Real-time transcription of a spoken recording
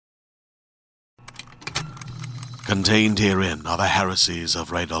Contained herein are the heresies of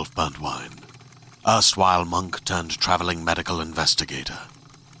Radolf Burntwine, erstwhile monk turned traveling medical investigator.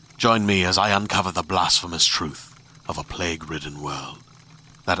 Join me as I uncover the blasphemous truth of a plague-ridden world,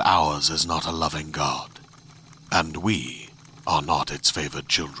 that ours is not a loving God, and we are not its favored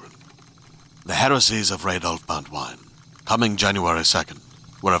children. The heresies of Radolf Burntwine, coming January 2nd,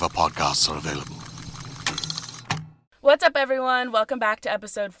 wherever podcasts are available. What's up, everyone? Welcome back to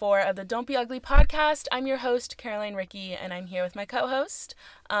episode 4 of the Don't Be Ugly podcast. I'm your host, Caroline Ricky, and I'm here with my co-host,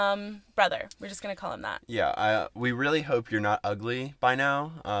 Brother. We're just going to call him that. Yeah, we really hope you're not ugly by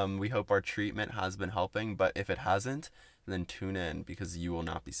now. We hope our treatment has been helping, but if it hasn't, then tune in because you will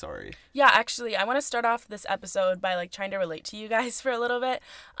not be sorry. Yeah, actually, I want to start off this episode by trying to relate to you guys for a little bit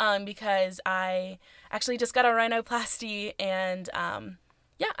because I actually just got a rhinoplasty and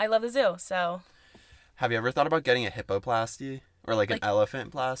I love the zoo, so... Have you ever thought about getting a hippoplasty? Or an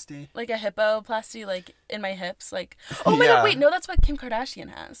elephantplasty? Like a hippoplasty, in my hips? Oh my God, wait, no, that's what Kim Kardashian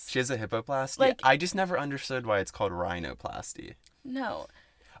has. She has a hippoplasty? I just never understood why it's called rhinoplasty. No.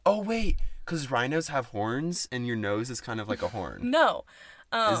 Oh, wait, because rhinos have horns and your nose is kind of like a horn. No.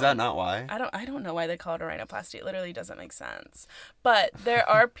 Is that not why? I don't know why they call it a rhinoplasty. It literally doesn't make sense. But there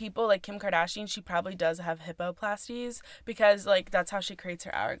are people like Kim Kardashian, she probably does have hippoplasties because that's how she creates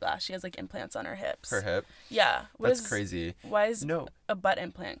her hourglass. She has implants on her hips. Her hip? Yeah. That's crazy. Why is a butt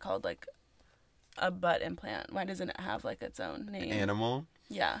implant called a butt implant? Why doesn't it have its own name? Animal?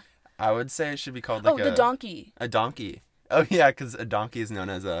 Yeah. I would say it should be called the donkey. A donkey. Oh yeah, because a donkey is known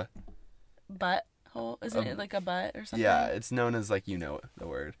as a... butt hole? Isn't it a butt or something? Yeah, it's known as the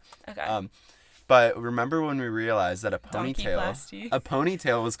word. Okay. But remember when we realized that a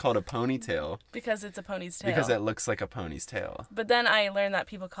ponytail was called a ponytail because it's a pony's tail. Because it looks like a pony's tail. But then I learned that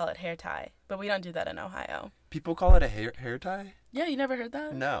people call it hair tie, but we don't do that in Ohio. People call it a hair tie? Yeah, you never heard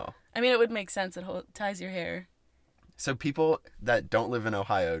that? No. I mean, it would make sense. It ties your hair. So people that don't live in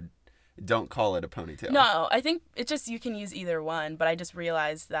Ohio don't call it a ponytail. No, I think it's just you can use either one, but I just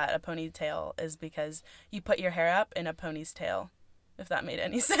realized that a ponytail is because you put your hair up in a pony's tail, if that made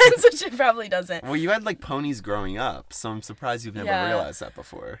any sense, which it probably doesn't. Well, you had ponies growing up, so I'm surprised you've never realized that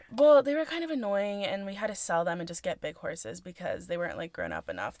before. Well, they were kind of annoying, and we had to sell them and just get big horses because they weren't grown up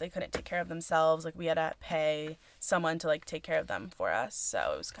enough. They couldn't take care of themselves. We had to pay someone to take care of them for us,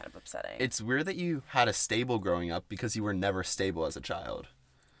 so it was kind of upsetting. It's weird that you had a stable growing up because you were never stable as a child.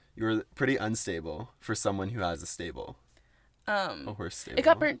 You were pretty unstable for someone who has a stable. A horse stable. It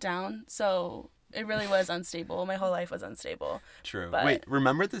got burnt down, so it really was unstable. My whole life was unstable. True. But... Wait,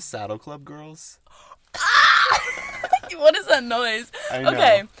 remember the Saddle Club girls? What is that noise? I know.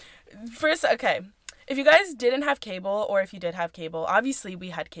 Okay. First, if you guys didn't have cable, or if you did have cable, obviously we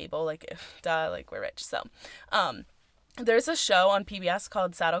had cable, we're rich, so, there's a show on PBS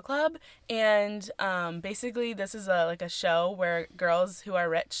called Saddle Club, and basically this is a show where girls who are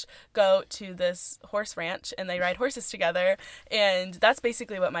rich go to this horse ranch and they ride horses together, and that's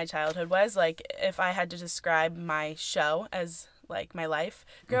basically what my childhood was. If I had to describe my show as my life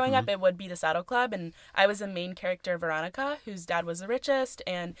growing up, it would be the Saddle Club, and I was the main character, Veronica, whose dad was the richest,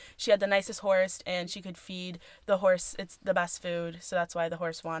 and she had the nicest horse, and she could feed the horse it's the best food, so that's why the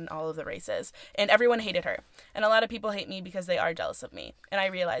horse won all of the races, and everyone hated her, and a lot of people hate me because they are jealous of me, and I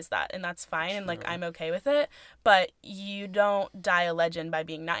realize that, and that's fine, and I'm okay with it, but you don't die a legend by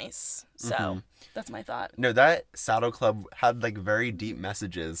being nice, so that's my thought. No, that Saddle Club had very deep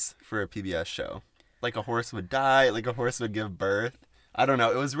messages for a PBS show. A horse would die, a horse would give birth. I don't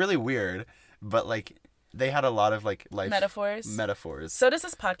know. It was really weird, but they had a lot of life metaphors. So does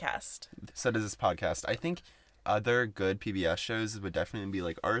this podcast. I think other good PBS shows would definitely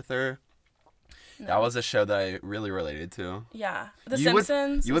be Arthur. No. That was a show that I really related to. Yeah. The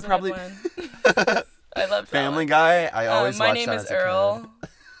Simpsons. You would probably. I love Family Guy. I always watched that. My Name is Earl.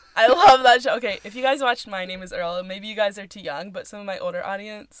 I love that show. Okay, if you guys watched My Name is Earl, maybe you guys are too young, but some of my older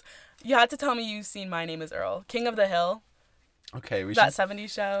audience, you had to tell me you've seen My Name is Earl. King of the Hill. Okay, that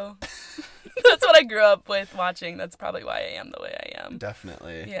 70s show. That's what I grew up with watching. That's probably why I am the way I am.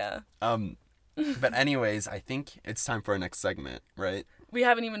 Definitely. Yeah. But anyways, I think it's time for our next segment, right? We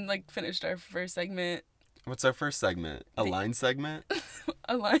haven't even finished our first segment. What's our first segment? A line segment?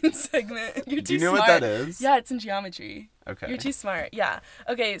 A line segment. You're too smart. Do you know what that is? Yeah, it's in geometry. Okay. You're too smart. Yeah.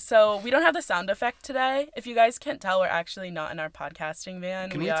 Okay, so we don't have the sound effect today. If you guys can't tell, we're actually not in our podcasting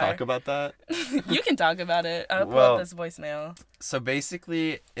van. Can we talk about that? You can talk about it. I'll pull up this voicemail. So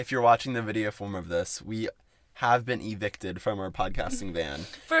basically, if you're watching the video form of this, we have been evicted from our podcasting van.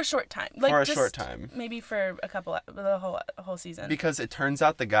 For a short time. Short time. Maybe for the whole season. Because it turns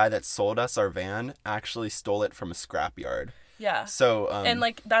out the guy that sold us our van actually stole it from a scrapyard. Yeah. So and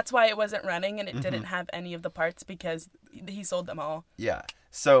like that's why it wasn't running and it didn't have any of the parts because he sold them all. yeah.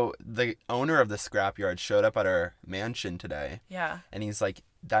 So the owner of the scrapyard showed up at our mansion today, Yeah. and he's like,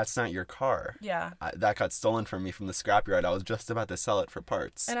 "That's not your car. Yeah. That got stolen from me from the scrapyard. I was just about to sell it for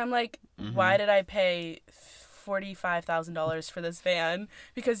parts." And I'm like, why did I pay $45,000 for this van?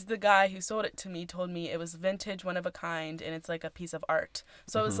 Because the guy who sold it to me told me it was vintage, one of a kind, and it's like a piece of art.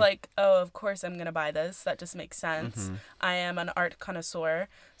 So it was like, oh, of course I'm gonna buy this. That just makes sense. I am an art connoisseur,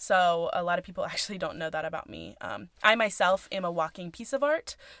 so a lot of people actually don't know that about me. I myself am a walking piece of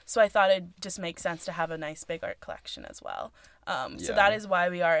art, so I thought it'd just make sense to have a nice big art collection as well. So Yeah. that is why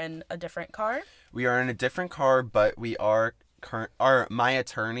we are in a different car. We are in a different car, but we are my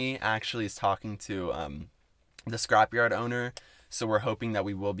attorney actually is talking to the scrapyard owner, so we're hoping that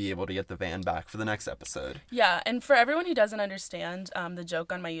we will be able to get the van back for the next episode. Yeah, and for everyone who doesn't understand the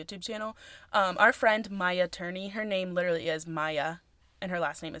joke on my YouTube channel, our friend Maya Turney, her name literally is Maya, and her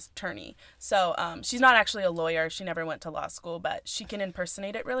last name is Turney. So she's not actually a lawyer. She never went to law school, but she can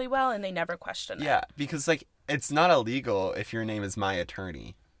impersonate it really well, and they never question it. Yeah, because like it's not illegal if your name is my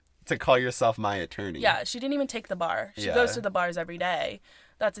attorney to call yourself my attorney. Yeah, she didn't even take the bar. She Yeah. goes to the bars every day.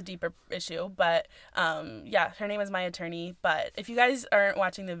 That's a deeper issue, but yeah, her name is my attorney. But if you guys aren't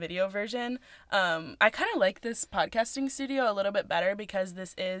watching the video version, I kind of like this podcasting studio a little bit better because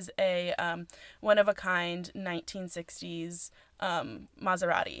this is a one of a kind 1960s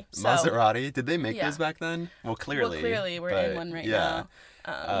Maserati. So, Maserati? Did they make Yeah. those back then? Well, clearly. Well, clearly we're but, in one right yeah.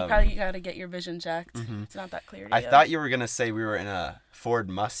 now. You probably got to get your vision checked. It's not that clear to I you. thought you were gonna say we were in a Ford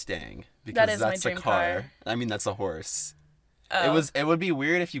Mustang because That is my that's dream a car. car. I mean, that's a horse. Oh. It would be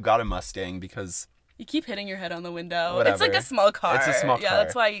weird if you got a Mustang because You keep hitting your head on the window. It's Whatever. like a small car. It's a small Yeah, car.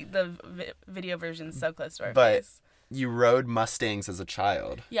 that's why the video version's so close to our But- face. you rode Mustangs as a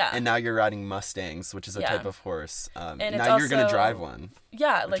child. Yeah. And now you're riding Mustangs, which is a Yeah. type of horse. And Now it's you're gonna also- drive one.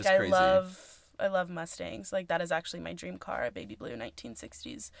 Yeah, which like is crazy. I love Mustangs. Like that is actually my dream car, a baby blue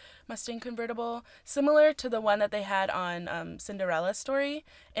 1960s Mustang convertible, similar to the one that they had on Cinderella Story,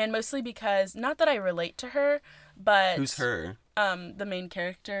 and mostly because not that I relate to her, but Who's her? the main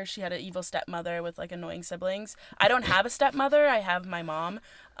character, she had an evil stepmother with like annoying siblings. I don't have a stepmother, I have my mom,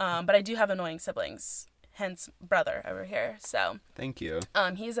 but I do have annoying siblings, hence brother over here. So Thank you.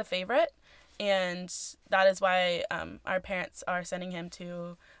 he's a favorite, and that is why our parents are sending him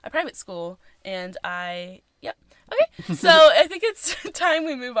to a private school, and yep. Okay, so I think it's time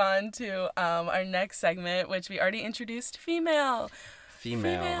we move on to our next segment, which we already introduced, female.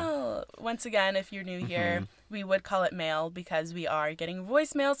 Female. Once again, if you're new here, we would call it male because we are getting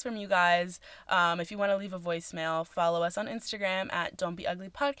voicemails from you guys. If you want to leave a voicemail, follow us on Instagram at Don't Be Ugly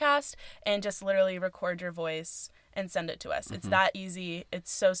Podcast and just literally record your voice and send it to us. It's that easy.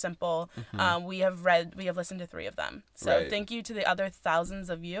 It's so simple. We have listened to 3 of them. So Right. thank you to the other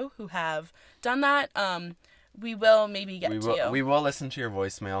thousands of you who have done that. We will maybe get to you. We will listen to your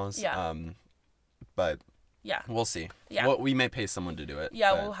voicemails. Yeah. But Yeah. we'll see. Yeah. We may pay someone to do it.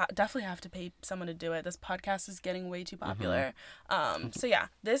 Yeah, but- we'll definitely have to pay someone to do it. This podcast is getting way too Mm-hmm. popular. So yeah,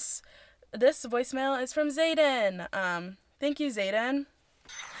 this voicemail is from Zayden. Thank you, Zayden.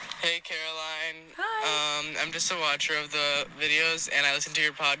 Hey Caroline. Hi. I'm just a watcher of the videos and I listen to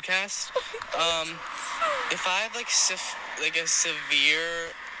your podcast. If I have like a severe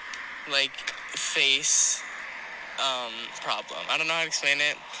like face problem, I don't know how to explain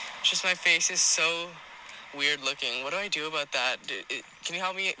it. It's just my face is so weird looking. What do I do about that? Can you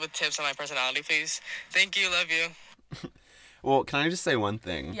help me with tips on my personality, please? Thank you. Love you. Well, can I just say one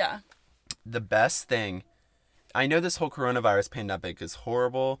thing? Yeah. The best thing, I know this whole coronavirus pandemic is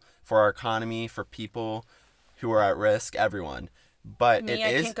horrible for our economy, for people who are at risk, everyone. But Me, it I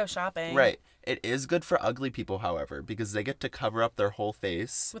is can't go shopping. right. It is good for ugly people, however, because they get to cover up their whole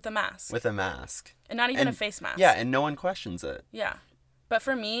face With a mask. with a mask. And not even a and- face mask. Yeah, and no one questions it. Yeah. But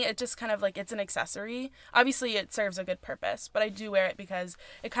for me, it just kind of like, it's an accessory. Obviously, it serves a good purpose, but I do wear it because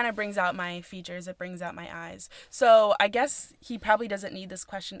it kind of brings out my features. It brings out my eyes. So I guess he probably doesn't need this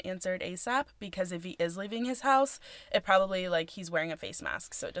question answered ASAP because if he is leaving his house, it probably like he's wearing a face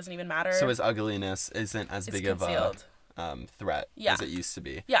mask. So it doesn't even matter. So his ugliness isn't as It's big of concealed. a threat Yeah. as it used to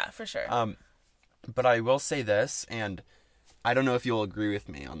be. Yeah, for sure. But I will say this, and I don't know if you'll agree with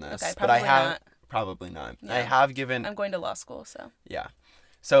me on this, Okay, but I probably have not. probably not. Yeah. I have given I'm going to law school, so. yeah.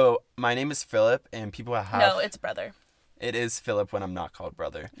 So my name is Philip, and people have No, it's brother. it is Philip when I'm not called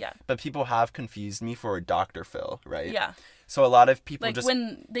brother. Yeah. But people have confused me for Dr. Phil, right? Yeah. So a lot of people Like just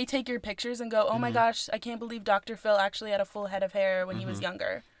when they take your pictures and go, oh my gosh, I can't believe Dr. Phil actually had a full head of hair when he was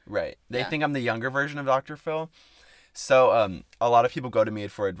younger. right. They Yeah. think I'm the younger version of Dr. Phil. So a lot of people go to me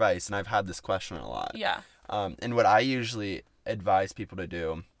for advice, and I've had this question a lot. Yeah. And what I usually advise people to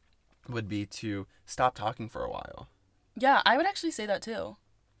do would be to stop talking for a while. Yeah, I would actually say that too.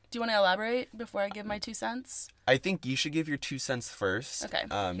 Do you want to elaborate before I give my 2 cents? I think you should give your 2 cents first. Okay.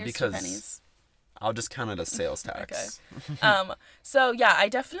 Here's because 2 pennies. I'll just count it as sales tax. So yeah, I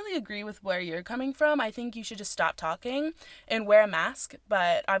definitely agree with where you're coming from. I think you should just stop talking and wear a mask.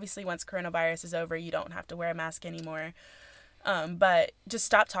 But obviously, once coronavirus is over, you don't have to wear a mask anymore. But just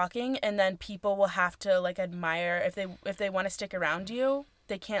stop talking, and then people will have to like admire if they want to stick around you.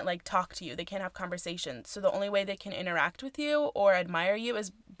 They can't like talk to you. They can't have conversations. So the only way they can interact with you or admire you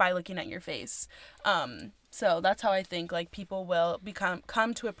is by looking at your face. So that's how I think like people will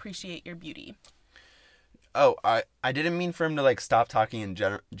come to appreciate your beauty. Oh, I didn't mean for him to like stop talking in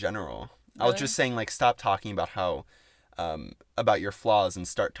general. I was Really? just saying like stop talking about how about your flaws and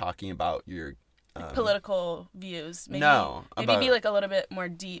start talking about your Political views. Maybe, No, maybe about- be like a little bit more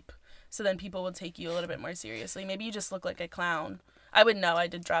deep, so then people will take you a little bit more seriously. Maybe you just look like a clown. I would know. I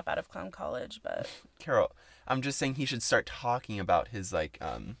did drop out of clown college, but Carol. I'm just saying he should start talking about his like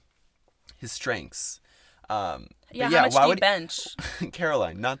his strengths. yeah. But How much why do you would bench?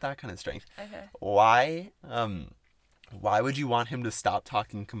 Caroline? Not that kind of strength. Okay. Why would you want him to stop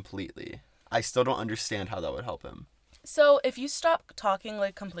talking completely? I still don't understand how that would help him. So if you stop talking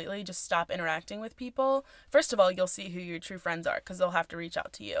like completely, just stop interacting with people, first of all, you'll see who your true friends are because they'll have to reach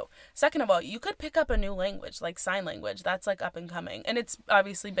out to you. Second of all, you could pick up a new language like sign language. That's like up and coming. And it's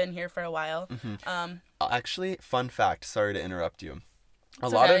obviously been here for a while. Actually, fun fact. Sorry to interrupt you.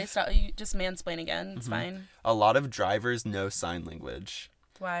 It's okay. Stop, you just mansplain again. It's fine. A lot of drivers know sign language,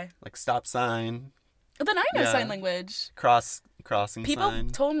 Why? like stop sign, But then I know Yeah. sign language. crossing People sign.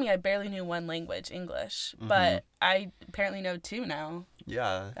 told me I barely knew one language, English, but I apparently know 2 now.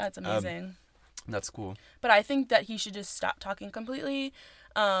 Yeah, That's amazing. that's cool. But I think that he should just stop talking completely.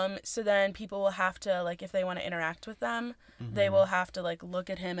 So then people will have to, like, if they want to interact with them, they will have to, like, look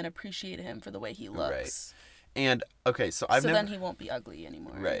at him and appreciate him for the way he looks. And okay, so I've So never then he won't be ugly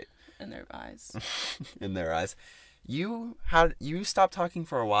anymore. Right. In their eyes. in their eyes. You stopped talking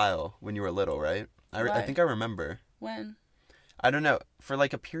for a while when you were little, right? I Why? think I remember. When? I don't know, for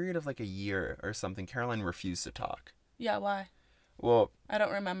like a period of like a year or something, Caroline refused to talk. Yeah, why? Well, I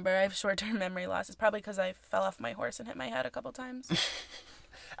don't remember. I have short-term memory loss. It's probably because I fell off my horse and hit my head a couple times.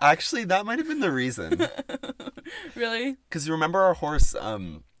 actually, that might have been the reason. Really? Because remember our horse,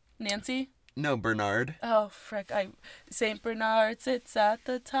 Nancy? no, Bernard. Oh, frick. Saint Bernard sits at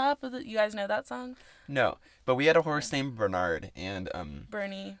the top of the... You guys know that song? No, but we had a horse named Bernard, and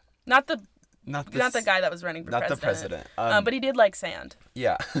Bernie. Not the not guy that was running for not president. the president. But he did like sand.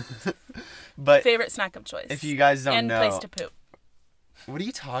 Yeah. But Favorite snack of choice. if you guys don't and know, place to poop. what are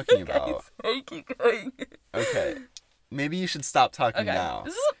you talking about? I keep going. Okay, maybe you should stop talking Okay. now.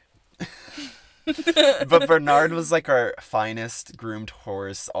 This is But Bernard was like our finest groomed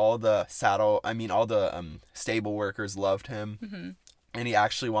horse. All the stable workers loved him, and he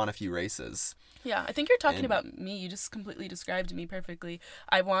actually won a few races. Yeah, I think you're talking And- about me. You just completely described me perfectly.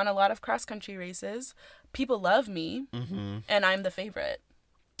 I won a lot of cross-country races. People love me, and I'm the favorite.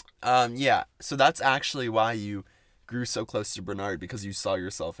 Yeah. So that's actually why you grew so close to Bernard, because you saw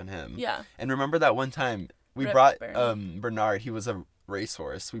yourself in him. Yeah. And remember that one time we Rip brought Bernie. Bernard. He was a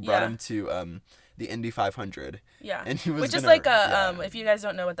racehorse. We brought Yeah. him to the Indy 500. Yeah. And he was Which is gonna- like yeah. if you guys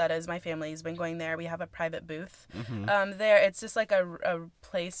don't know what that is, my family's been going there. We have a private booth. Mm-hmm. There, it's just like a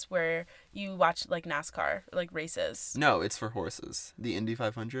place where you watch like NASCAR, like races. No, it's for horses. The Indy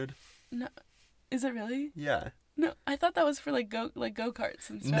 500. No, is it really? Yeah. No, I thought that was for like go-karts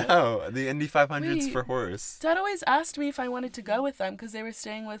and stuff. No, the Indy 500's Wait. for horse. Dad always asked me if I wanted to go with them because they were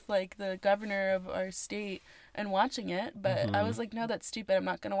staying with like the governor of our state and watching it. But Mm-hmm. I was like, no, that's stupid. I'm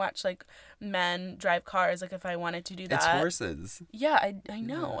not gonna watch like men drive cars. Like if I wanted to do that, It's horses. yeah, I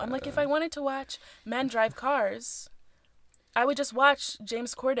know. I'm like, if I wanted to watch men drive cars, I would just watch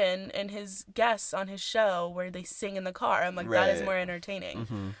James Corden and his guests on his show where they sing in the car. I'm like, that is Right. more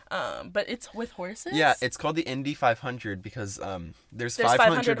entertaining. But it's with horses. Yeah, it's called the Indy 500 because there's There's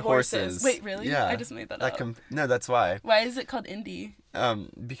 500 horses. Wait, really? Yeah. I just made that up. No, that's why. Why is it called indie?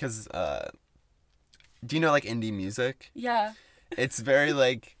 Because do you know like indie music? Yeah. It's very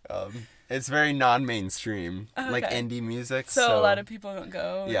like it's very non-mainstream, like Okay. indie music. So a lot of people don't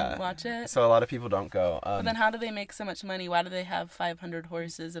go yeah. and watch it. So a lot of people don't go. But then how do they make so much money? Why do they have 500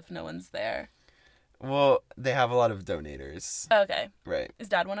 horses if no one's there? Well, they have a lot of donators, Okay. right? Is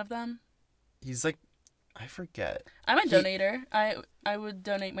Dad one of them? He's like, I forget. I'm a donator. I would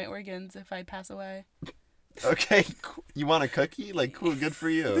donate my organs if I pass away. Okay, you want a cookie? Like, cool, good for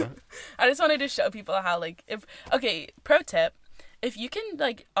you. I just wanted to show people how, like, pro tip, if you can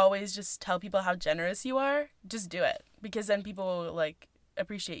like always just tell people how generous you are, just do it, because then people will like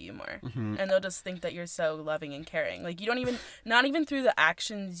appreciate you more, and they'll just think that you're so loving and caring. Like, you don't even, not even through the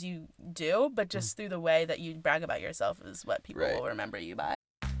actions you do, but just through the way that you brag about yourself is what people will remember you by.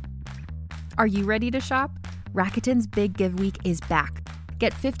 Are you ready to shop? Rakuten's Big Give Week is back.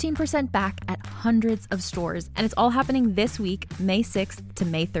 Get 15% back at hundreds of stores, and it's all happening this week, May 6th to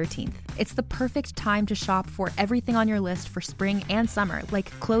May 13th. It's the perfect time to shop for everything on your list for spring and summer, like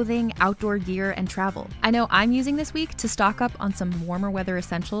clothing, outdoor gear, and travel. I know I'm using this week to stock up on some warmer weather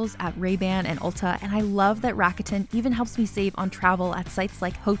essentials at Ray-Ban and Ulta, and I love that Rakuten even helps me save on travel at sites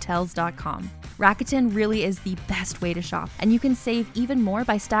like Hotels.com. Rakuten really is the best way to shop, and you can save even more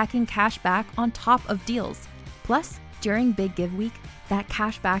by stacking cash back on top of deals. Plus, during Big Give Week, that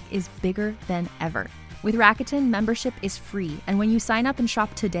cash back is bigger than ever. With Rakuten, membership is free, and when you sign up and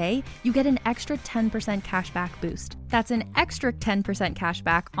shop today, you get an extra 10% cash back boost. That's an extra 10% cash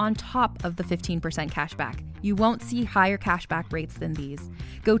back on top of the 15% cash back. You won't see higher cash back rates than these.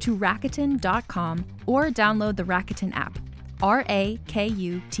 Go to Rakuten.com or download the Rakuten app.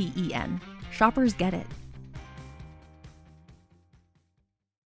 Rakuten. Shoppers get it.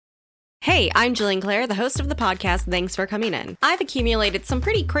 Hey, I'm Jillian Clare, the host of the podcast Thanks for Coming In. I've accumulated some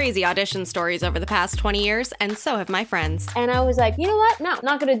pretty crazy audition stories over the past 20 years, and so have my friends. And I was like, you know what? No,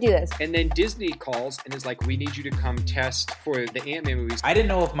 not going to do this. And then Disney calls and is like, we need you to come test for the Ant-Man movies. I didn't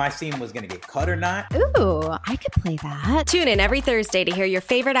know if my scene was going to get cut or not. Ooh, I could play that. Tune in every Thursday to hear your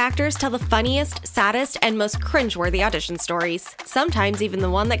favorite actors tell the funniest, saddest, and most cringeworthy audition stories. Sometimes even the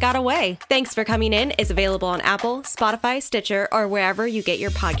one that got away. Thanks for Coming In is available on Apple, Spotify, Stitcher, or wherever you get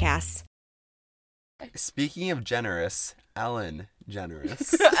your podcasts. Speaking of generous, Ellen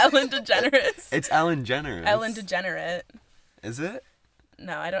Generous. Ellen DeGeneres. It's Ellen Generous. Ellen DeGenerate. Is it?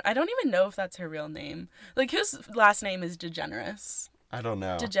 No, I don't even know if that's her real name. Like, his last name is DeGeneres. I don't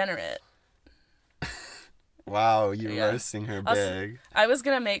know. Degenerate. Wow, you're roasting her big. I was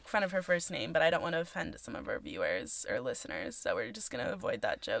going to make fun of her first name, but I don't want to offend some of our viewers or listeners, so we're just going to avoid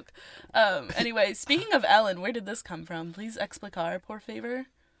that joke. Anyway, speaking of Ellen, where did this come from? Please explicar, por favor.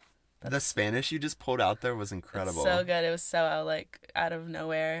 The Spanish you just pulled out there was incredible. It's so good. It was so, like, out of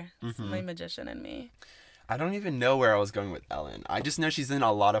nowhere. It's my magician in me. I don't even know where I was going with Ellen. I just know she's in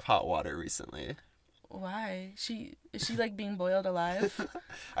a lot of hot water recently. Why? Is she like being boiled alive?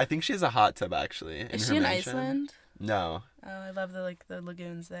 I think she has a hot tub actually. Is she in Iceland? No. Oh, I love the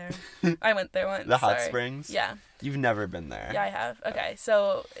lagoons there. I went there once. The hot springs? Yeah. You've never been there. Yeah, I have. Okay,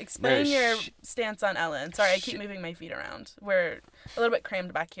 so explain your stance on Ellen. Sorry, I keep moving my feet around. We're a little bit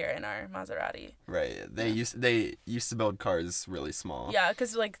crammed back here in our Maserati. Right. They used to build cars really small. Yeah,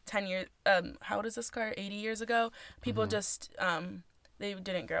 because like 10 years. How old is this car? 80 years ago, people just they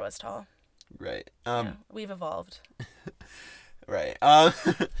didn't grow as tall. Right. Yeah, we've evolved. Right.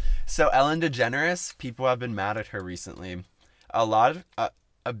 So Ellen DeGeneres, people have been mad at her recently.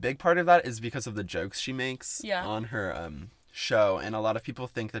 A big part of that is because of the jokes she makes on her show, and a lot of people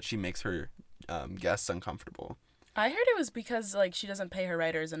think that she makes her guests uncomfortable. I heard it was because like she doesn't pay her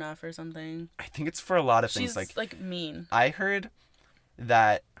writers enough or something. I think it's for a lot of things. She's like mean. I heard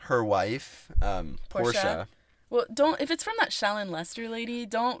that her wife, Portia. Well, if it's from that Shallon Lester lady,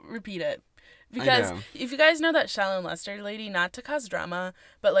 don't repeat it. Because if you guys know that Shallon Lester lady, not to cause drama,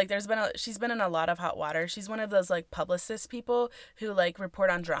 but like she's been in a lot of hot water. She's one of those like publicist people who like report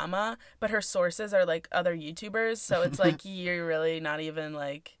on drama, but her sources are like other YouTubers. So it's like you're really not even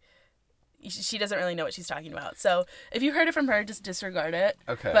like, she doesn't really know what she's talking about. So if you heard it from her, just disregard it.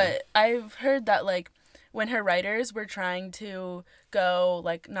 Okay. But I've heard that like when her writers were trying to go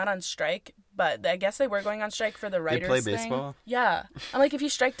like not on strike, but I guess they were going on strike for the writers thing. thing. They play baseball? Yeah. I'm like, if you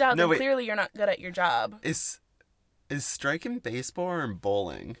striked out, then clearly you're not good at your job. Is strike in baseball or in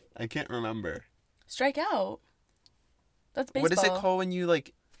bowling? I can't remember. Strike out. That's baseball. What is it called when you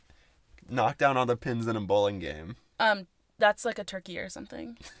like knock down all the pins in a bowling game? That's like a turkey or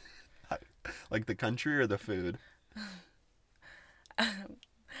something. Like the country or the food?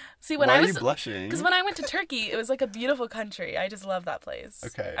 See, when Why I was are you blushing? Because when I went to Turkey, it was like a beautiful country. I just love that place.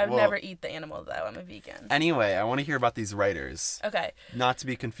 Okay, I would never eat the animal though. I'm a vegan. Anyway, I want to hear about these writers. Okay. Not to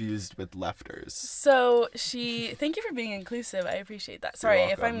be confused with lefters. So thank you for being inclusive. I appreciate that. Sorry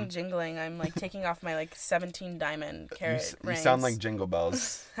if I'm jingling. I'm like taking off my like 17 diamond carat rings. You sound like Jingle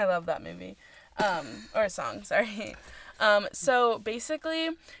Bells. I love that movie, or a song. Sorry. So basically,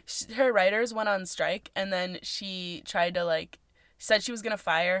 her writers went on strike, and then she tried to like. Said she was going to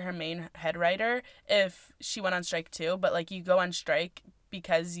fire her main head writer if she went on strike too, but like you go on strike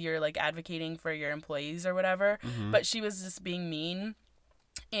because you're like advocating for your employees or whatever. Mm-hmm. But she was just being mean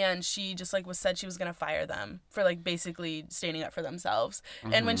and she just like said she was gonna fire them for like basically standing up for themselves.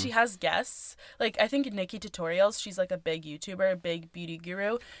 And when she has guests, like I think Nikki Tutorials, she's like a big YouTuber, a big beauty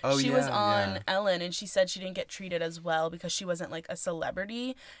guru. She was on Ellen, and she said she didn't get treated as well because she wasn't like a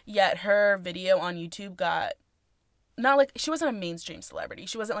celebrity, yet her video on YouTube got not like, she wasn't a mainstream celebrity,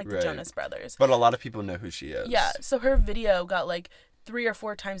 she wasn't like the Jonas Brothers, but a lot of people know who she is. Yeah, so her video got like 3 or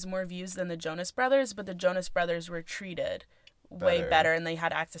 4 times more views than the Jonas Brothers, but the Jonas Brothers were treated way better, and they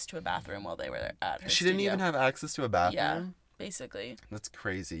had access to a bathroom while they were at her She studio. didn't even have access to a bathroom? Yeah, basically. That's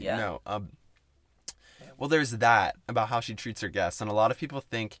crazy. Yeah. No. Well, there's that about how she treats her guests, and a lot of people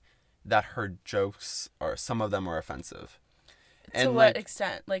think that her jokes, or some of them, are offensive. To what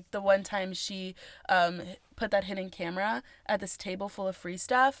extent? Like the one time she put that hidden camera at this table full of free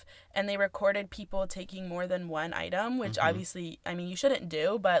stuff, and they recorded people taking more than one item, which obviously, I mean, you shouldn't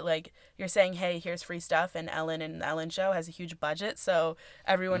do, but like you're saying, hey, here's free stuff, and Ellen and the Ellen Show has a huge budget, so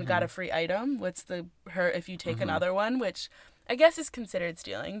everyone got a free item. What's her if you take another one, which I guess is considered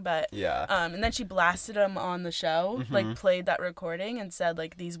stealing, but yeah. And then she blasted him on the show, like played that recording and said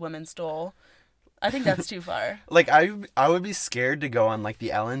like these women stole. I think that's too far. Like I would be scared to go on like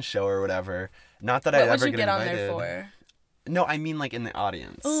the Ellen Show or whatever. Not that I'd ever get invited. What would you get on there for? No, I mean like in the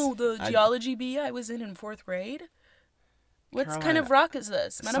audience. Oh, the geology bee I was in 4th grade? What Caroline, kind of rock is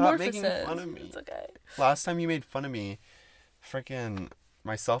this? Metamorphosis. Stop making fun of me. It's okay. Last time you made fun of me, freaking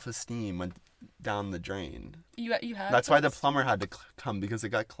my self-esteem went down the drain. You had That's why the plumber had to come, because it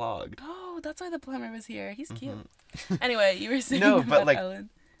got clogged. Oh, that's why the plumber was here. He's cute. Anyway, you were saying No, but about like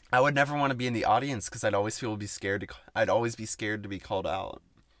Ellen. I would never want to be in the audience because I'd always I'd always be scared to be called out.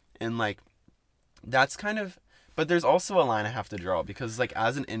 And like that's kind of, but there's also a line I have to draw, because like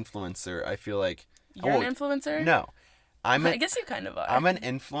as an influencer, I feel like you're an influencer? No. I guess you kind of are. I'm an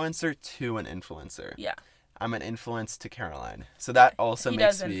influencer to an influencer. Yeah. I'm an influence to Caroline. So that also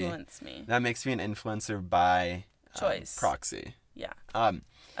makes me. That makes me an influencer by choice. Proxy. Yeah. I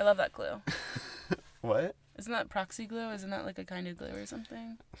love that glue. What? Isn't that proxy glue? Isn't that like a kind of glue or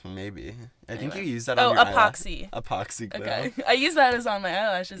something? Maybe. I think you use that on your epoxy. Epoxy glue. Okay. I use that as on my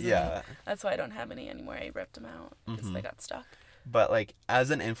eyelashes. Yeah. That's why I don't have any anymore. I ripped them out because they got stuck. But like as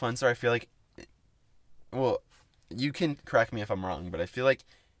an influencer, I feel like, well, you can correct me if I'm wrong, but I feel like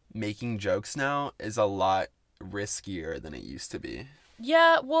making jokes now is a lot riskier than it used to be.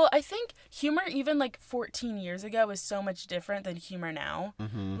 Yeah, well, I think humor even like 14 years ago was so much different than humor now.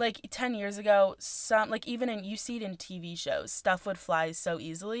 Like 10 years ago, you see it in TV shows, stuff would fly so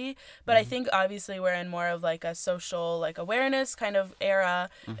easily. But I think obviously we're in more of like a social like awareness kind of era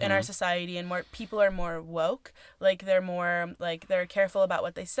in our society, and more people are more woke. Like they're careful about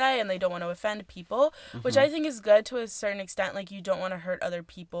what they say, and they don't want to offend people, which I think is good to a certain extent. Like you don't want to hurt other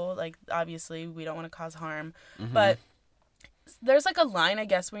people. Like obviously we don't want to cause harm, but there's like a line, I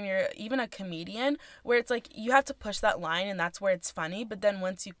guess, when you're even a comedian, where it's like you have to push that line, and that's where it's funny. But then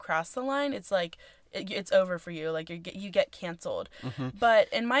once you cross the line, it's like it's over for you. Like you get canceled. But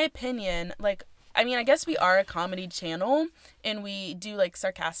in my opinion, like, I mean, I guess we are a comedy channel and we do like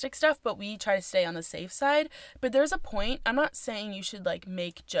sarcastic stuff, but we try to stay on the safe side. But there's a point. I'm not saying you should like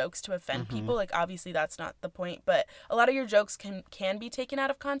make jokes to offend people. Like obviously that's not the point. But a lot of your jokes can be taken out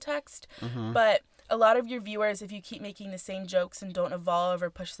of context. But a lot of your viewers, if you keep making the same jokes and don't evolve or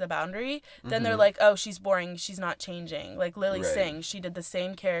push the boundary, then they're like, oh, she's boring, she's not changing. Like Lily Singh, she did the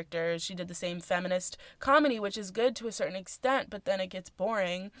same characters, she did the same feminist comedy, which is good to a certain extent, but then it gets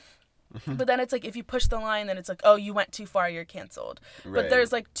boring. But then it's like, if you push the line, then it's like, oh, you went too far, you're canceled. But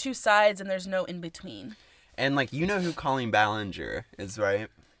there's like two sides and there's no in between. And like, you know who Colleen Ballinger is, right?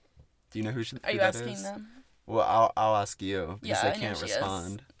 Do you know who Are you asking them? Well, I'll ask you, because they can't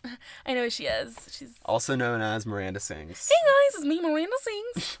respond. I know who she is. She's also known as Miranda Sings. Hey guys, it's me, Miranda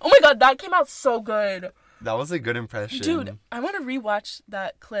Sings. Oh my god, that came out so good. That was a good impression. Dude, I want to rewatch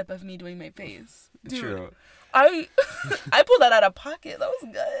that clip of me doing my face. Dude, true. I pulled that out of pocket. That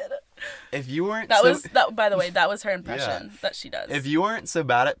was good. If you weren't by the way, that was her impression that she does. If you weren't so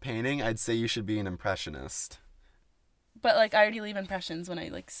bad at painting, I'd say you should be an impressionist. But like, I already leave impressions when I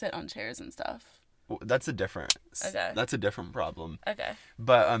like sit on chairs and stuff. That's a different. Okay. That's a different problem. Okay.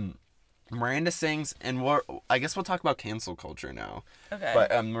 But Miranda Sings, and I guess we'll talk about cancel culture now. Okay.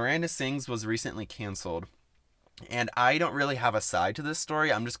 But Miranda Sings was recently canceled, and I don't really have a side to this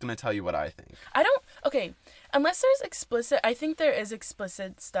story. I'm just gonna tell you what I think. Okay. Unless there's explicit, I think there is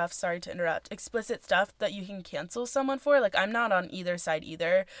explicit stuff, sorry to interrupt, explicit stuff that you can cancel someone for. Like, I'm not on either side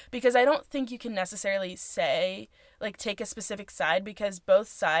either, because I don't think you can necessarily say, like, take a specific side, because both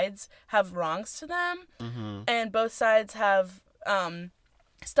sides have wrongs to them, and both sides have,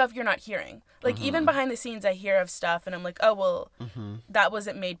 stuff you're not hearing. Like, even behind the scenes, I hear of stuff, and I'm like, oh, well, that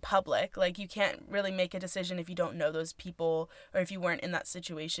wasn't made public. Like, you can't really make a decision if you don't know those people or if you weren't in that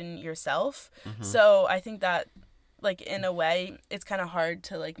situation yourself. So I think that, like, in a way, it's kind of hard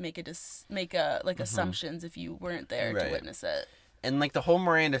to, like, make assumptions if you weren't there to witness it. And, like, the whole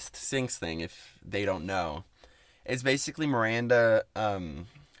Miranda Sings thing, if they don't know, is basically Miranda,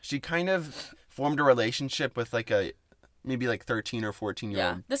 she kind of formed a relationship with, like, maybe like 13 or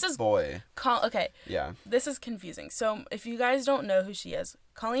 14-year-old boy. Okay. Yeah. This is confusing. So if you guys don't know who she is,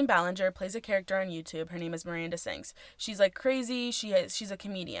 Colleen Ballinger plays a character on YouTube. Her name is Miranda Sings. She's like crazy. She's a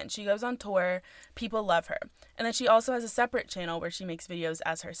comedian. She goes on tour. People love her. And then she also has a separate channel where she makes videos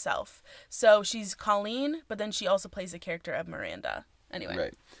as herself. So she's Colleen, but then she also plays the character of Miranda.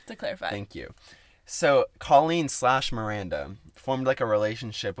 Anyway, to clarify. Thank you. So Colleen / Miranda formed like a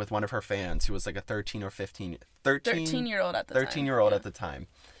relationship with one of her fans who was like a 13-year-old at the time. 13-year-old at the time.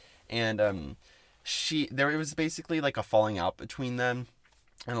 And there was basically like a falling out between them,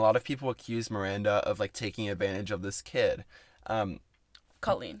 and a lot of people accused Miranda of like taking advantage of this kid.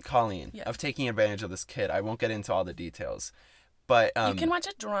 Colleen, of taking advantage of this kid. I won't get into all the details. But you can watch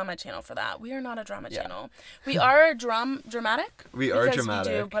a drama channel for that. We are not a drama channel. We are dramatic. We are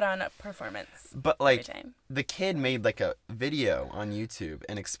dramatic. We do put on a performance. But like the kid made like a video on YouTube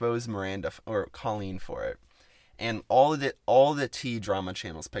and exposed Miranda or Colleen for it, and all the T drama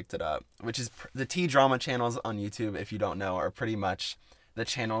channels picked it up. Which is the T drama channels on YouTube, if you don't know, are pretty much the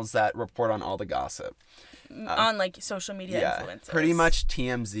channels that report on all the gossip on like social media influencers. Pretty much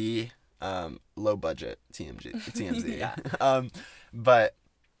TMZ. Low budget TMZ. But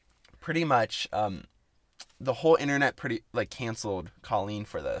pretty much the whole internet canceled Colleen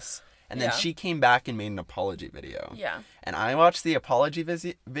for this, and then she came back and made an apology video. And I watched the apology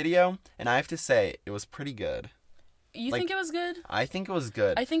video, and I have to say it was pretty good. You think it was good? I think it was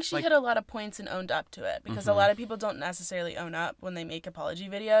good. I think she hit a lot of points and owned up to it, because a lot of people don't necessarily own up when they make apology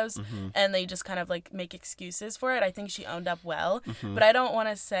videos, and they just kind of like make excuses for it. I think she owned up well, but I don't want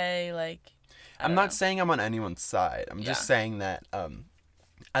to say like... I'm not saying I'm on anyone's side. I'm just saying that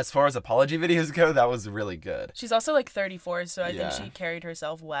as far as apology videos go, that was really good. She's also like 34, so I think she carried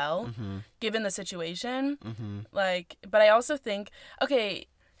herself well, given the situation. Like, but I also think,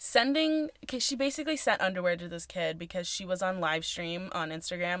 she basically sent underwear to this kid because she was on live stream on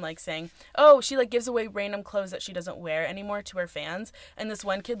Instagram, like saying, oh, she like gives away random clothes that she doesn't wear anymore to her fans. And this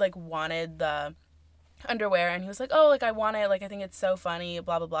one kid like wanted the underwear, and he was like, oh, like I want it, like I think it's so funny,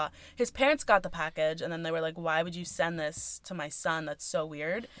 blah blah blah. His parents got the package, and then they were like, why would you send this to my son? That's so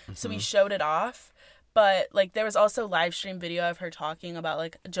weird. So we showed it off. But like there was also live stream video of her talking about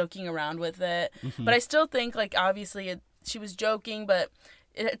like joking around with it. But I still think like obviously she was joking, but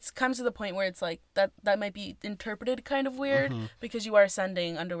it comes to the point where it's like that might be interpreted kind of weird, because you are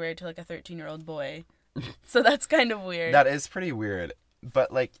sending underwear to like a 13-year-old boy. So that's kind of weird. That is pretty weird.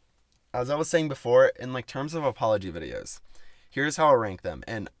 But like, as I was saying before, in like terms of apology videos, here's how I rank them.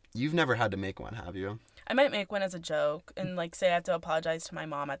 And you've never had to make one, have you? I might make one as a joke and like say I have to apologize to my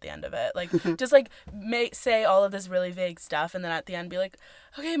mom at the end of it. Like just like say all of this really vague stuff, and then at the end be like,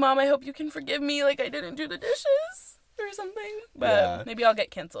 okay, Mom, I hope you can forgive me. Like I didn't do the dishes or something. But maybe I'll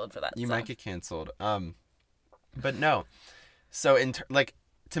get canceled for that. You might get canceled. But no. So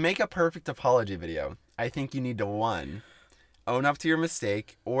to make a perfect apology video, I think you need to own up to your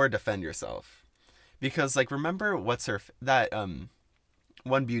mistake or defend yourself. Because like remember one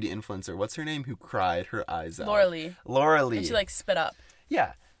beauty influencer, what's her name, who cried her eyes out? Laura Lee. And she like spit up.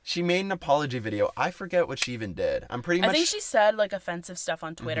 Yeah. She made an apology video. I forget what she even did. I think she said like offensive stuff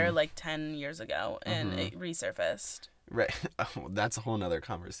on Twitter like 10 years ago, and it resurfaced. Right. Oh, that's a whole nother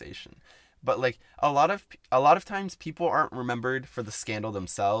conversation. But like a lot of times people aren't remembered for the scandal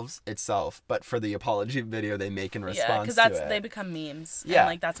itself, but for the apology video they make in response to it. Because they become memes. Yeah. And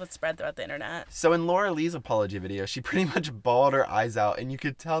like that's what's spread throughout the internet. So in Laura Lee's apology video, she pretty much bawled her eyes out, and you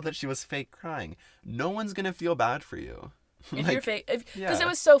could tell that she was fake crying. No one's gonna feel bad for you. If you're fake, because it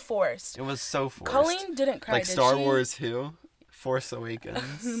was so forced. It was so forced. Colleen didn't cry. Like Star Wars who? Force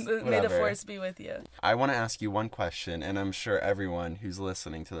Awakens. May the Force be with you. I want to ask you one question, and I'm sure everyone who's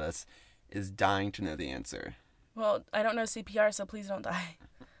listening to this is dying to know the answer. Well, I don't know CPR, so please don't die.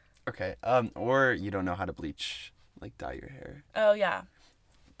 Okay. Or you don't know how to bleach, like dye your hair. Oh yeah.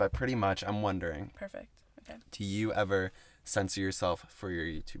 But pretty much, I'm wondering. Perfect. Okay. Do you ever censor yourself for your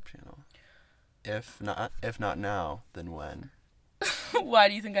YouTube channel? If not now, then when? Why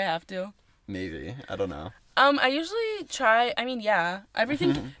do you think I have to? Maybe. I don't know. I usually try. I mean, yeah.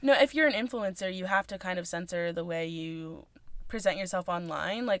 Everything. No, if you're an influencer, you have to kind of censor the way you present yourself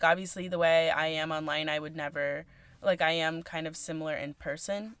online. Like obviously the way I am online, I would never like I am kind of similar in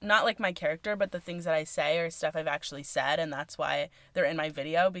person. Not like my character, but the things that I say are stuff I've actually said, and that's why they're in my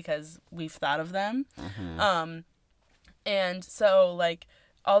video, because we've thought of them. And so like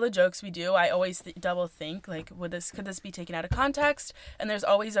all the jokes we do, I always double think, like, could this be taken out of context? And there's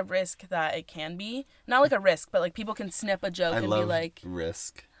always a risk that it can be. Not like a risk, but like people can snip a joke and be like,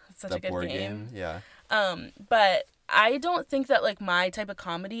 Risk. It's such a good game. Yeah. But I don't think that like my type of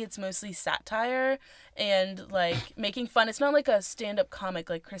comedy, it's mostly satire and like making fun. It's not like a stand-up comic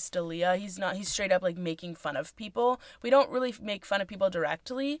like Chris D'Elia. He's straight up like making fun of people. We don't really make fun of people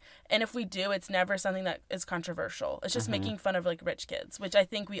directly, and if we do, it's never something that is controversial. It's just making fun of like rich kids, which I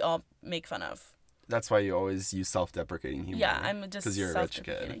think we all make fun of. That's why you always use self-deprecating humor. Yeah, I'm just because you're a rich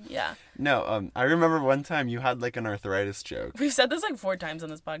kid. Yeah. No, I remember one time you had like an arthritis joke. We've said this like 4 times on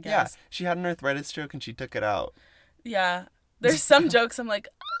this podcast. Yeah, she had an arthritis joke and she took it out. Yeah. There's some jokes I'm like,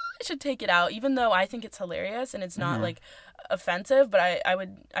 I should take it out, even though I think it's hilarious and it's not like offensive, but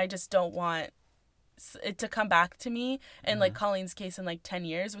I just don't want it to come back to me. And like Colleen's case in like 10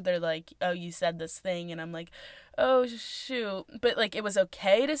 years where they're like, oh, you said this thing, and I'm like, oh shoot. But like it was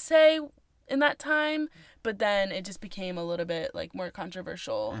okay to say in that time, but then it just became a little bit like more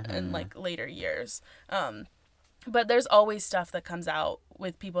controversial in like later years. But there's always stuff that comes out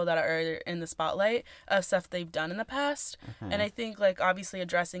with people that are in the spotlight of stuff they've done in the past. And I think, like, obviously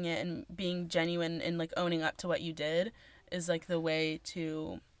addressing it and being genuine and, like, owning up to what you did is, like, the way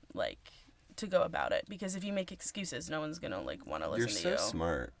to, like, to go about it. Because if you make excuses, no one's going to, like, want to listen to you. You're so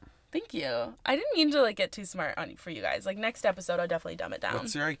smart. Thank you. I didn't mean to, like, get too smart for you guys. Like, next episode, I'll definitely dumb it down.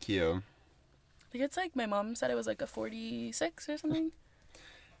 What's your IQ? I think it's, like, my mom said it was, like, a 46 or something.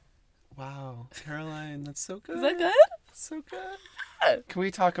 Wow, Caroline, that's so good. Is that good? That's so good. Can we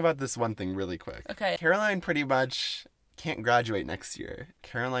talk about this one thing really quick? Okay. Caroline pretty much can't graduate next year.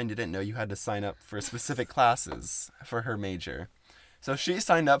 Caroline didn't know you had to sign up for specific classes for her major. So she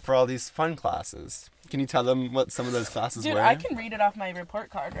signed up for all these fun classes. Can you tell them what some of those classes were? Dude, I can read it off my report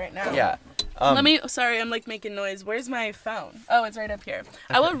card right now. Yeah. Sorry, I'm like making noise. Where's my phone? Oh, it's right up here.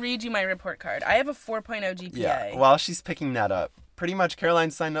 I will read you my report card. I have a 4.0 GPA. Yeah, while she's picking that up, pretty much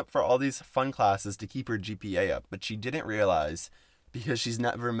Caroline signed up for all these fun classes to keep her GPA up, but she didn't realize, because she's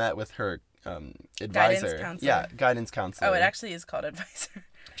never met with her advisor. Guidance counselor. Yeah, guidance counselor. Oh, it actually is called advisor.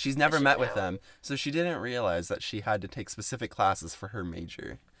 She's never met with them, so she didn't realize that she had to take specific classes for her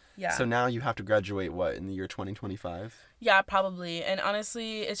major. Yeah. So now you have to graduate, what, in the year 2025? Yeah, probably. And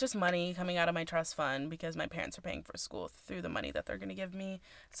honestly, it's just money coming out of my trust fund because my parents are paying for school through the money that they're going to give me.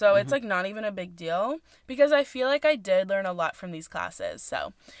 So it's like not even a big deal because I feel like I did learn a lot from these classes.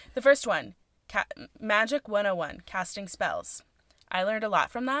 So the first one, Magic 101, casting spells. I learned a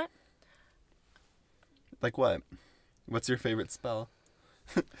lot from that. Like what? What's your favorite spell?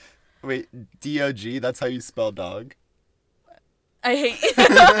 Wait, D-O-G? That's how you spell dog? I hate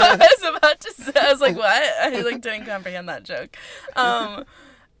I was about to say, I was like, what? I like didn't comprehend that joke.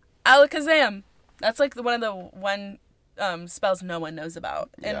 Alakazam. That's like one of the spells no one knows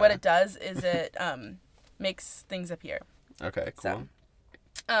about. And what it does is it makes things appear. Okay, cool.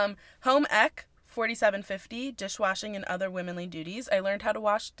 So, home ec 4750, dishwashing and other womanly duties. I learned how to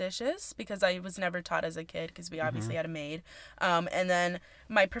wash dishes because I was never taught as a kid because we obviously had a maid. And then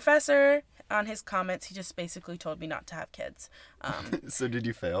my professor, on his comments, he just basically told me not to have kids. So did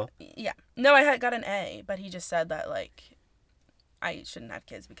you fail? Yeah. No, I got an A, but he just said that, like, I shouldn't have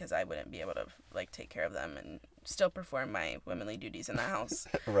kids because I wouldn't be able to, like, take care of them and still perform my womanly duties in the house.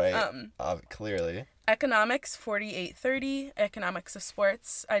 Right. Clearly. Economics 4830, economics of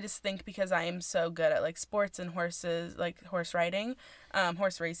sports. I just think because I am so good at, like, sports and horses, like horse riding,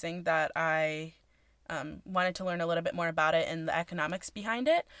 horse racing, that I wanted to learn a little bit more about it and the economics behind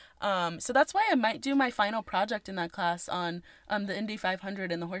it. So that's why I might do my final project in that class on the Indy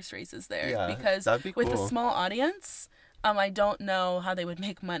 500 and the horse races there. Yeah, because that'd be cool. With a small audience, I don't know how they would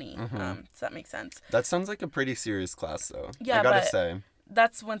make money. Does that make sense? That sounds like a pretty serious class, though. Yeah, I gotta say.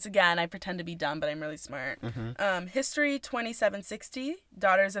 That's, once again, I pretend to be dumb, but I'm really smart. History 2760,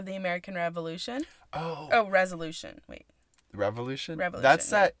 Daughters of the American Revolution. Oh, Resolution. Wait. Revolution? Revolution.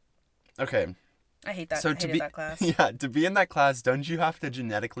 That's yeah. that. Okay. I hate that. So I hated that class. Yeah, to be in that class, don't you have to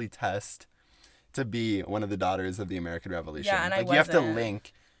genetically test to be one of the Daughters of the American Revolution? Yeah, and like, I you have to wasn't.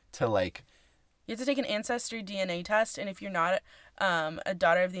 link to, like... You have to take an ancestry DNA test, and if you're not a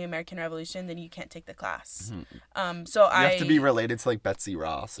daughter of the American Revolution, then you can't take the class. So you have to be related to, like, Betsy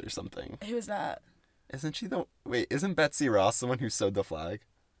Ross or something. Who is that? Isn't she the... Wait, isn't Betsy Ross the one who sewed the flag?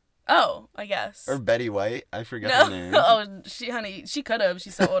 Oh, I guess. Or Betty White. I forgot No. her name. Oh, she could have.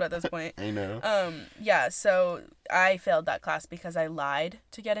 She's so old at this point. I know. Yeah, so I failed that class because I lied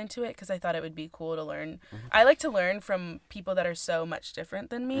to get into it because I thought it would be cool to learn. I like to learn from people that are so much different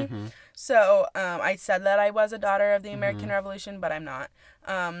than me. So I said that I was a daughter of the American Revolution, but I'm not.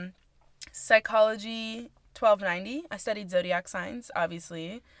 Psychology 1290. I studied zodiac signs,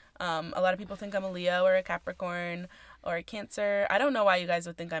 obviously. A lot of people think I'm a Leo or a Capricorn or a Cancer. I don't know why you guys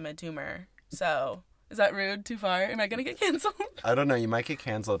would think I'm a tumor. So, is that rude? Too far? Am I going to get canceled? I don't know. You might get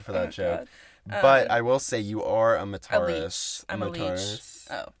canceled for that joke. God. But I will say you are a Taurus. A leech. I'm a leech. Taurus.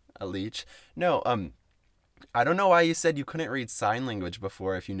 Oh. A leech. No, I don't know why you said you couldn't read sign language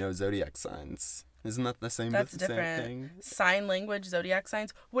before if you know zodiac signs. Isn't that the same? That's the different. Same thing? Sign language, zodiac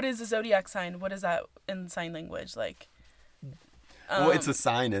signs. What is a zodiac sign? What is that in sign language? Like, well, it's a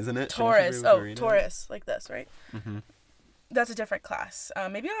sign, isn't it? Taurus. Oh, Taurus. Like this, right? Mm-hmm. That's a different class.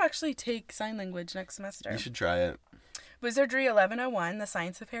 Maybe I'll actually take sign language next semester. You should try it. Wizardry 1101, The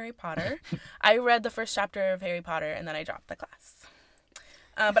Science of Harry Potter. I read the first chapter of Harry Potter and then I dropped the class.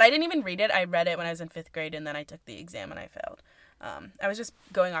 But I didn't even read it. I read it when I was in 5th grade and then I took the exam and I failed. I was just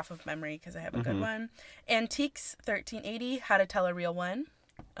going off of memory because I have a good one. Antiques 1380, How to Tell a Real One.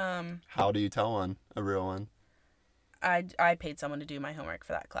 How do you tell one? A real one? I paid someone to do my homework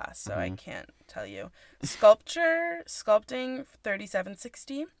for that class, so I can't tell you. Sculpting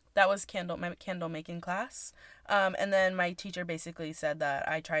 3760. That was my candle making class. And then my teacher basically said that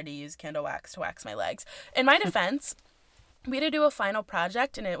I tried to use candle wax to wax my legs. In my defense, we had to do a final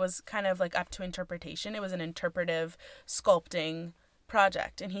project, and it was kind of like up to interpretation. It was an interpretive sculpting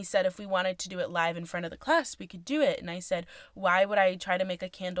project, and he said if we wanted to do it live in front of the class, we could do it. And I said, why would I try to make a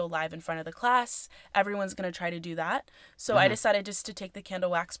candle live in front of the class? Everyone's going to try to do that. So I decided just to take the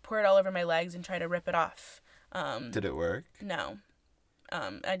candle wax, pour it all over my legs, and try to rip it off. Did it work? No.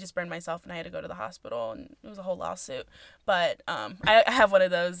 I just burned myself and I had to go to the hospital, and it was a whole lawsuit. But I have one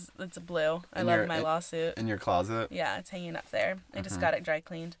of those. It's blue. I love my lawsuit. In your closet? Yeah, it's hanging up there. I just got it dry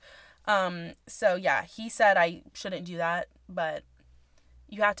cleaned. So yeah, he said I shouldn't do that, but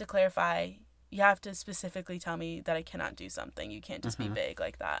you have to clarify. You have to specifically tell me that I cannot do something. You can't just be vague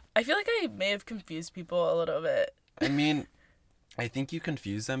like that. I feel like I may have confused people a little bit. I mean, I think you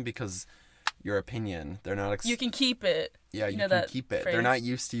confuse them because your opinion. They're not. You can keep it. Yeah, you can keep it. Phrase. They're not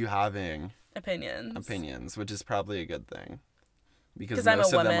used to you having opinions, which is probably a good thing. Because I'm a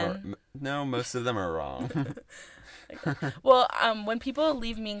most of woman. most of them are wrong. Well, when people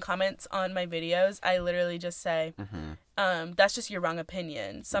leave mean comments on my videos, I literally just say, that's just your wrong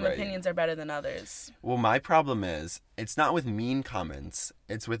opinion. Some opinions are better than others. Well, my problem is, it's not with mean comments.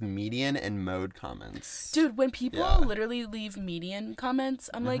 It's with median and mode comments. Dude, when people literally leave median comments,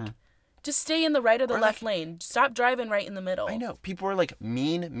 I'm like, just stay in the right or the left lane. Stop driving right in the middle. I know. People are like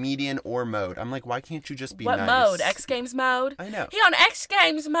mean, median, or mode. I'm like, why can't you just be nice? What mode? X Games mode? I know. He on X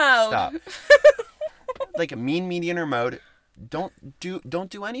Games mode. Stop. Like mean, median, or mode. Don't do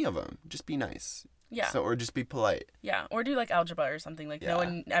any of them. Just be nice. Yeah. So, or just be polite. Yeah. Or do like algebra or something. Like no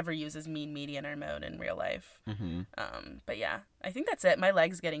one ever uses mean, median, or mode in real life. But yeah, I think that's it. My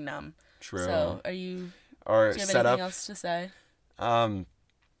leg's getting numb. True. So do you have anything else to say?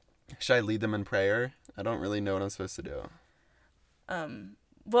 Should I lead them in prayer? I don't really know what I'm supposed to do.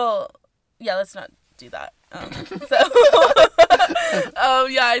 Well, yeah, let's not do that.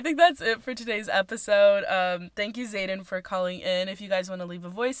 Yeah, I think that's it for today's episode. Thank you, Zayden, for calling in. If you guys want to leave a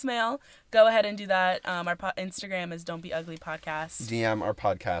voicemail, go ahead and do that. Our Instagram is Don't Be Ugly Podcast. DM our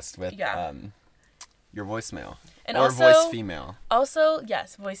podcast with your voicemail. And or also, voice female. Also,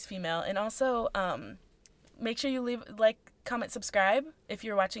 yes, voice female. And also, make sure you leave, comment, subscribe if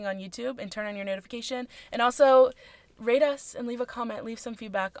you're watching on YouTube, and turn on your notification. And also rate us and leave a comment, leave some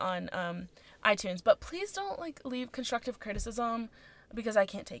feedback on iTunes. But please don't leave constructive criticism because I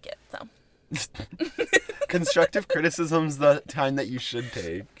can't take it. So constructive criticism's the kind that you should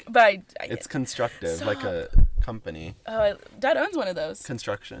take. But it's constructive, Stop. like a company. Oh, Dad owns one of those.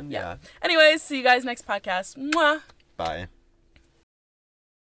 Construction, yeah. Anyways, see you guys next podcast. Mwah. Bye.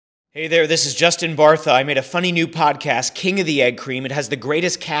 Hey there, this is Justin Bartha. I made a funny new podcast, King of the Egg Cream. It has the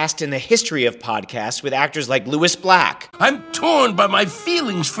greatest cast in the history of podcasts with actors like Louis Black. I'm torn by my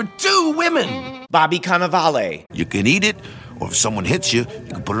feelings for two women. Bobby Cannavale. You can eat it, or if someone hits you,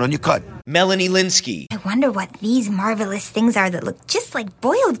 you can put it on your cut. Melanie Linsky. I wonder what these marvelous things are that look just like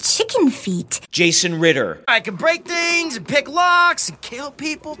boiled chicken feet. Jason Ritter. I can break things and pick locks and kill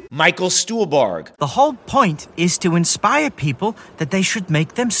people. Michael Stuhlbarg. The whole point is to inspire people that they should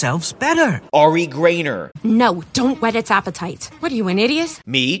make themselves better. Ari Grainer. No, don't whet its appetite. What are you, an idiot?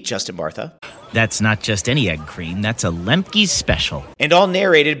 Me, Justin Bartha. That's not just any egg cream, that's a Lemke's special. And all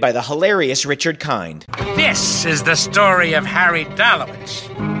narrated by the hilarious Richard Kind. This is the story of Harry Dalowitz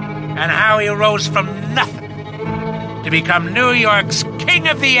and how he rose from nothing to become New York's King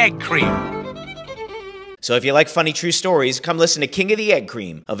of the Egg Cream. So if you like funny true stories, come listen to King of the Egg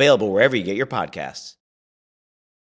Cream, available wherever you get your podcasts.